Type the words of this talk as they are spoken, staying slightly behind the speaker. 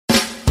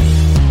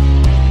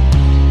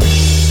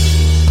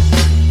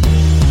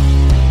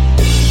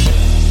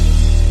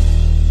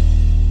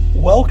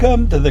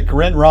Welcome to the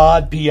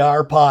Grindrod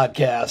PR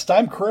Podcast.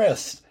 I'm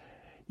Chris.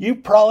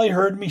 You've probably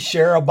heard me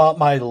share about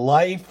my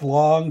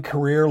lifelong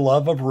career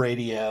love of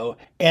radio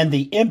and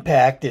the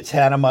impact it's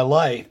had on my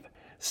life.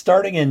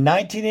 Starting in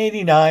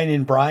 1989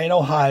 in Bryan,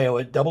 Ohio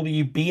at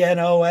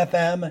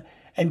WBNO-FM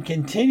and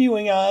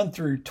continuing on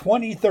through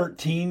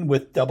 2013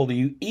 with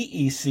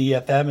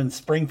WEEC-FM in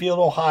Springfield,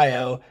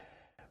 Ohio,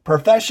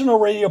 professional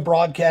radio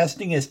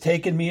broadcasting has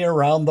taken me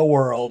around the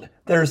world.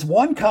 There's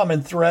one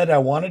common thread I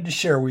wanted to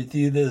share with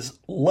you that is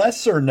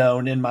lesser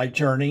known in my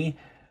journey,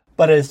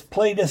 but has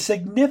played a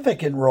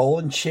significant role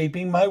in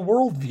shaping my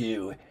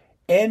worldview.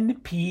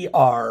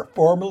 NPR,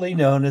 formerly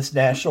known as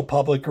National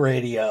Public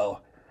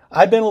Radio.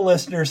 I've been a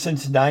listener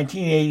since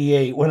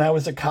 1988 when I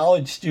was a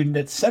college student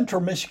at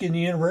Central Michigan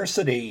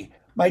University.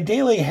 My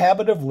daily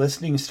habit of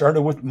listening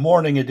started with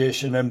Morning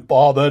Edition and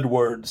Bob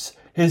Edwards.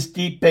 His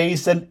deep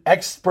bass and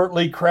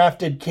expertly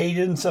crafted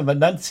cadence of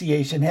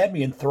enunciation had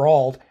me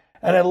enthralled,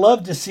 and I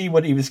loved to see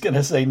what he was going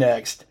to say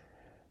next.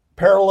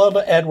 Parallel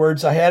to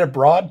Edwards, I had a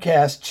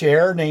broadcast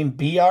chair named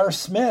B.R.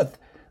 Smith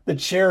that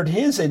shared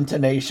his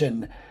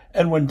intonation,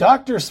 and when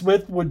Dr.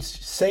 Smith would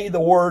say the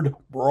word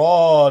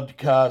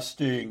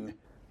broadcasting,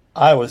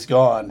 I was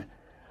gone.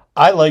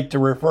 I like to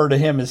refer to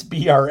him as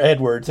B.R.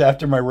 Edwards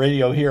after my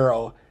radio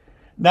hero.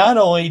 Not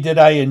only did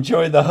I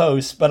enjoy the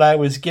host, but I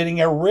was getting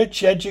a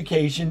rich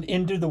education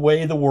into the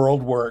way the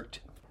world worked.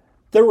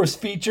 There was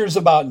features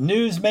about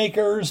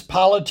newsmakers,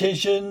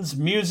 politicians,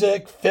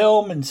 music,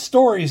 film, and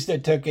stories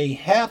that took a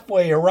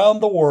halfway around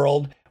the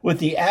world with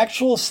the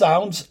actual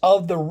sounds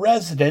of the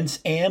residents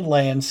and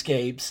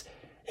landscapes.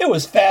 It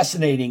was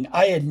fascinating.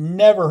 I had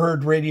never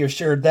heard radio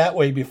shared that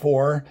way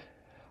before.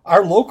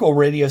 Our local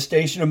radio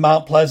station in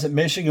Mount Pleasant,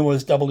 Michigan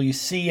was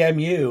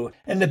WCMU,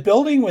 and the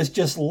building was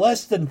just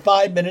less than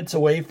 5 minutes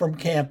away from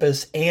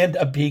campus and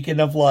a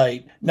beacon of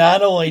light.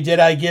 Not only did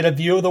I get a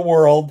view of the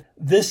world,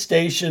 this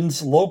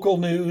station's local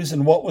news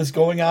and what was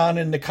going on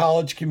in the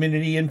college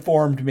community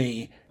informed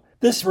me.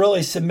 This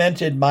really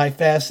cemented my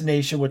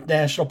fascination with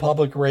National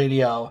Public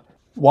Radio.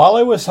 While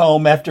I was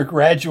home after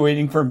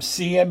graduating from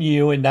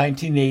CMU in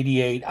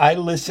 1988, I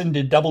listened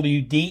to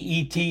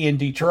WDET in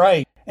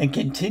Detroit and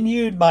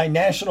continued my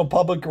National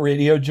Public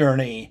Radio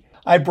journey.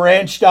 I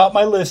branched out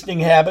my listening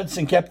habits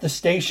and kept the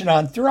station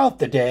on throughout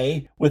the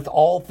day with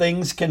All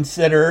Things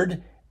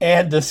Considered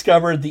and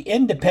discovered the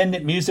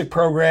independent music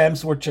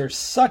programs which are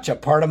such a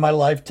part of my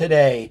life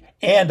today.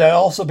 And I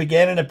also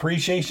began an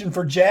appreciation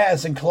for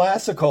jazz and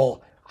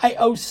classical. I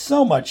owe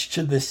so much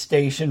to this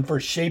station for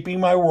shaping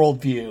my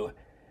worldview.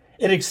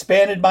 It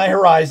expanded my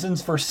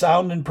horizons for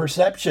sound and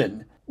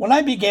perception. When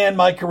I began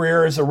my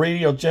career as a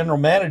radio general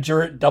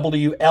manager at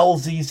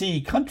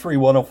WLZZ Country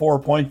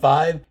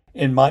 104.5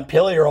 in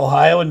Montpelier,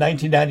 Ohio in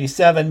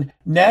 1997,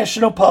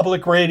 National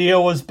Public Radio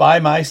was by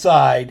my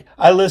side.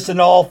 I listened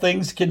to All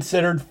Things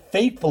Considered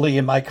faithfully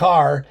in my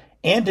car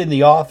and in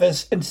the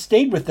office and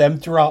stayed with them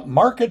throughout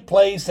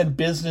marketplace and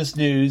business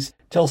news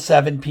till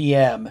 7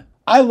 p.m.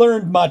 I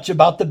learned much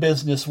about the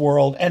business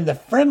world, and the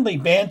friendly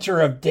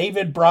banter of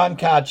David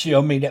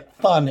Brancaccio made it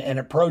fun and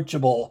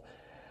approachable.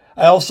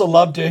 I also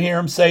loved to hear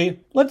him say,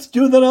 "Let's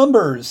do the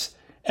numbers,"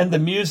 and the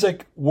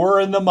music "We're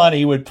in the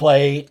Money" would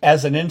play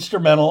as an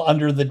instrumental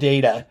under the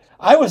data.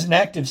 I was an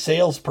active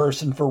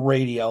salesperson for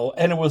radio,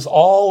 and it was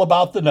all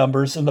about the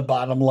numbers and the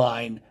bottom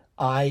line.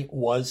 I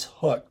was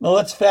hooked. Now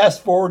let's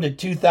fast forward to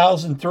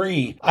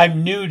 2003.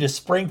 I'm new to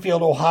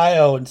Springfield,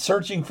 Ohio, and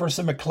searching for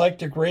some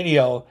eclectic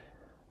radio.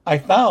 I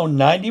found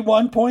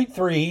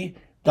 91.3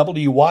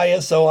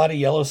 WYSO out of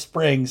Yellow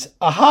Springs.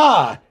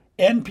 Aha!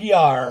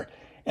 NPR.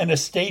 And a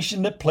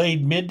station that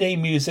played midday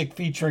music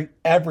featuring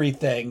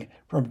everything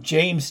from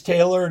James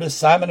Taylor to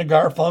Simon &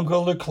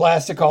 Garfunkel to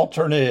classic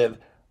alternative.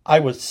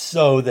 I was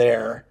so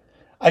there.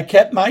 I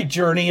kept my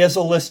journey as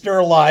a listener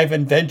alive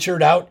and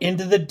ventured out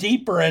into the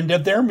deeper end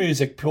of their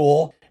music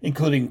pool,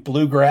 including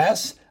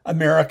bluegrass,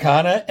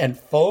 Americana and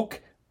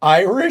folk,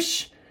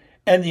 Irish,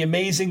 and the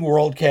amazing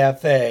World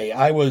Cafe.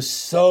 I was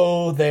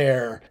so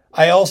there.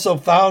 I also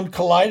found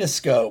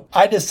Kaleidoscope.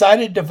 I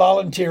decided to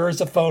volunteer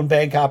as a phone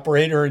bank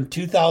operator in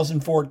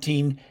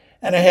 2014,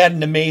 and I had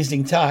an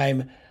amazing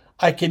time.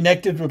 I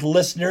connected with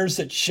listeners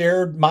that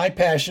shared my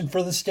passion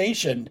for the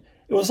station.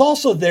 It was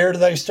also there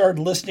that I started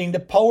listening to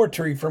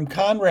poetry from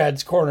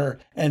Conrad's Corner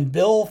and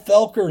Bill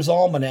Felker's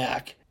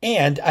Almanac,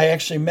 and I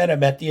actually met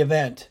him at the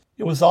event.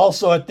 It was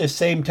also at the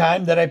same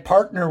time that I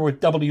partnered with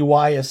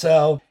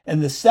WYSO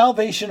and the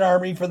Salvation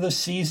Army for the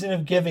Season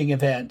of Giving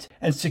event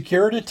and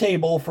secured a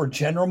table for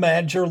General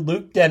Manager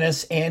Luke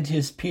Dennis and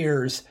his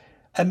peers.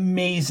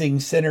 Amazing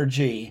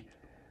synergy.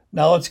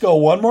 Now let's go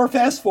one more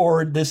fast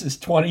forward. This is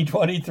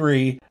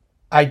 2023.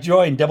 I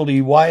joined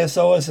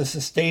WYSO as a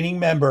sustaining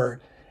member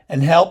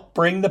and helped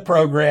bring the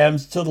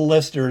programs to the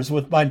listeners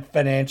with my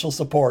financial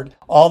support.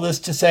 All this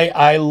to say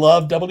I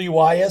love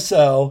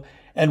WYSO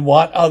and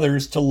want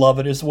others to love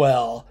it as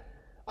well.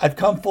 I've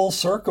come full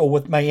circle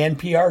with my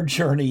NPR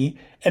journey,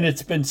 and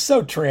it's been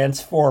so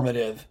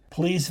transformative.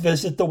 Please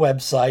visit the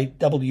website,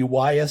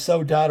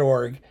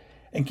 wyso.org,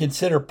 and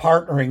consider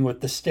partnering with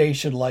the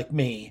station like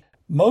me.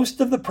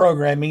 Most of the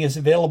programming is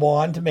available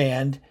on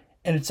demand,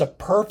 and it's a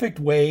perfect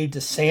way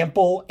to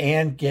sample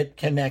and get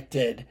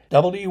connected.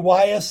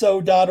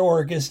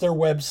 WYSO.org is their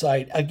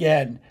website.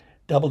 Again,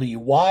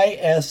 WYSO.org.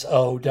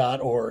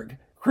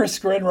 Chris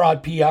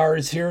Grindrod PR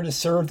is here to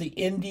serve the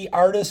indie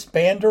artist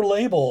band or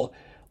label.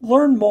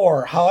 Learn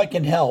more how I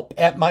can help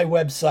at my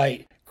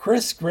website,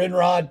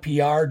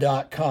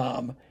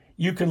 chrisgrindrodpr.com.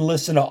 You can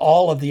listen to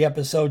all of the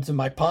episodes of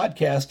my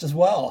podcast as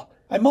well.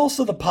 I'm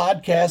also the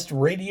podcast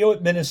radio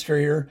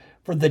administrator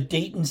for the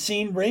Dayton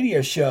Scene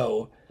Radio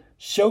Show,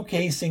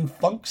 showcasing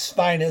funk's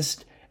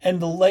finest and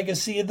the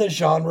legacy of the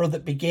genre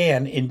that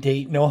began in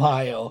Dayton,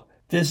 Ohio.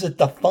 Visit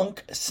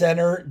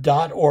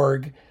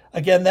thefunkcenter.org.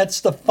 Again,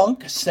 that's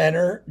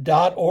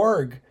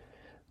thefunkcenter.org.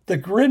 The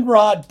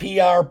Grindrod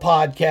PR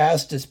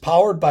Podcast is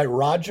powered by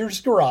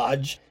Roger's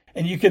Garage,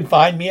 and you can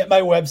find me at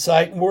my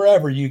website and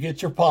wherever you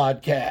get your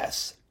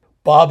podcasts.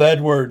 Bob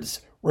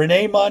Edwards,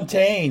 Renee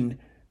Montaigne,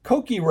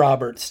 Cokie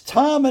Roberts,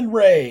 Tom and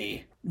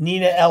Ray,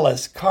 Nina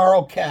Ellis,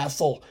 Carl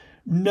Castle,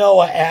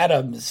 Noah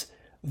Adams.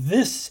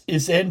 This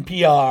is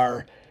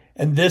NPR,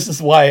 and this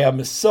is why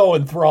I'm so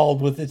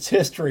enthralled with its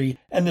history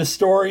and the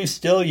stories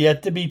still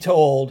yet to be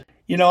told.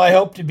 You know, I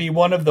hope to be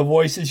one of the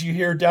voices you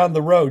hear down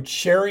the road,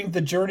 sharing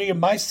the journey of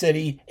my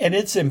city and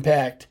its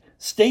impact.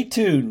 Stay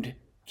tuned,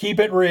 keep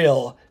it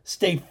real,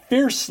 stay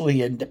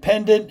fiercely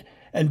independent,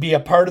 and be a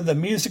part of the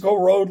musical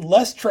road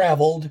less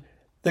traveled,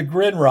 the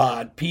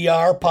Grindrod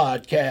PR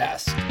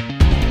Podcast.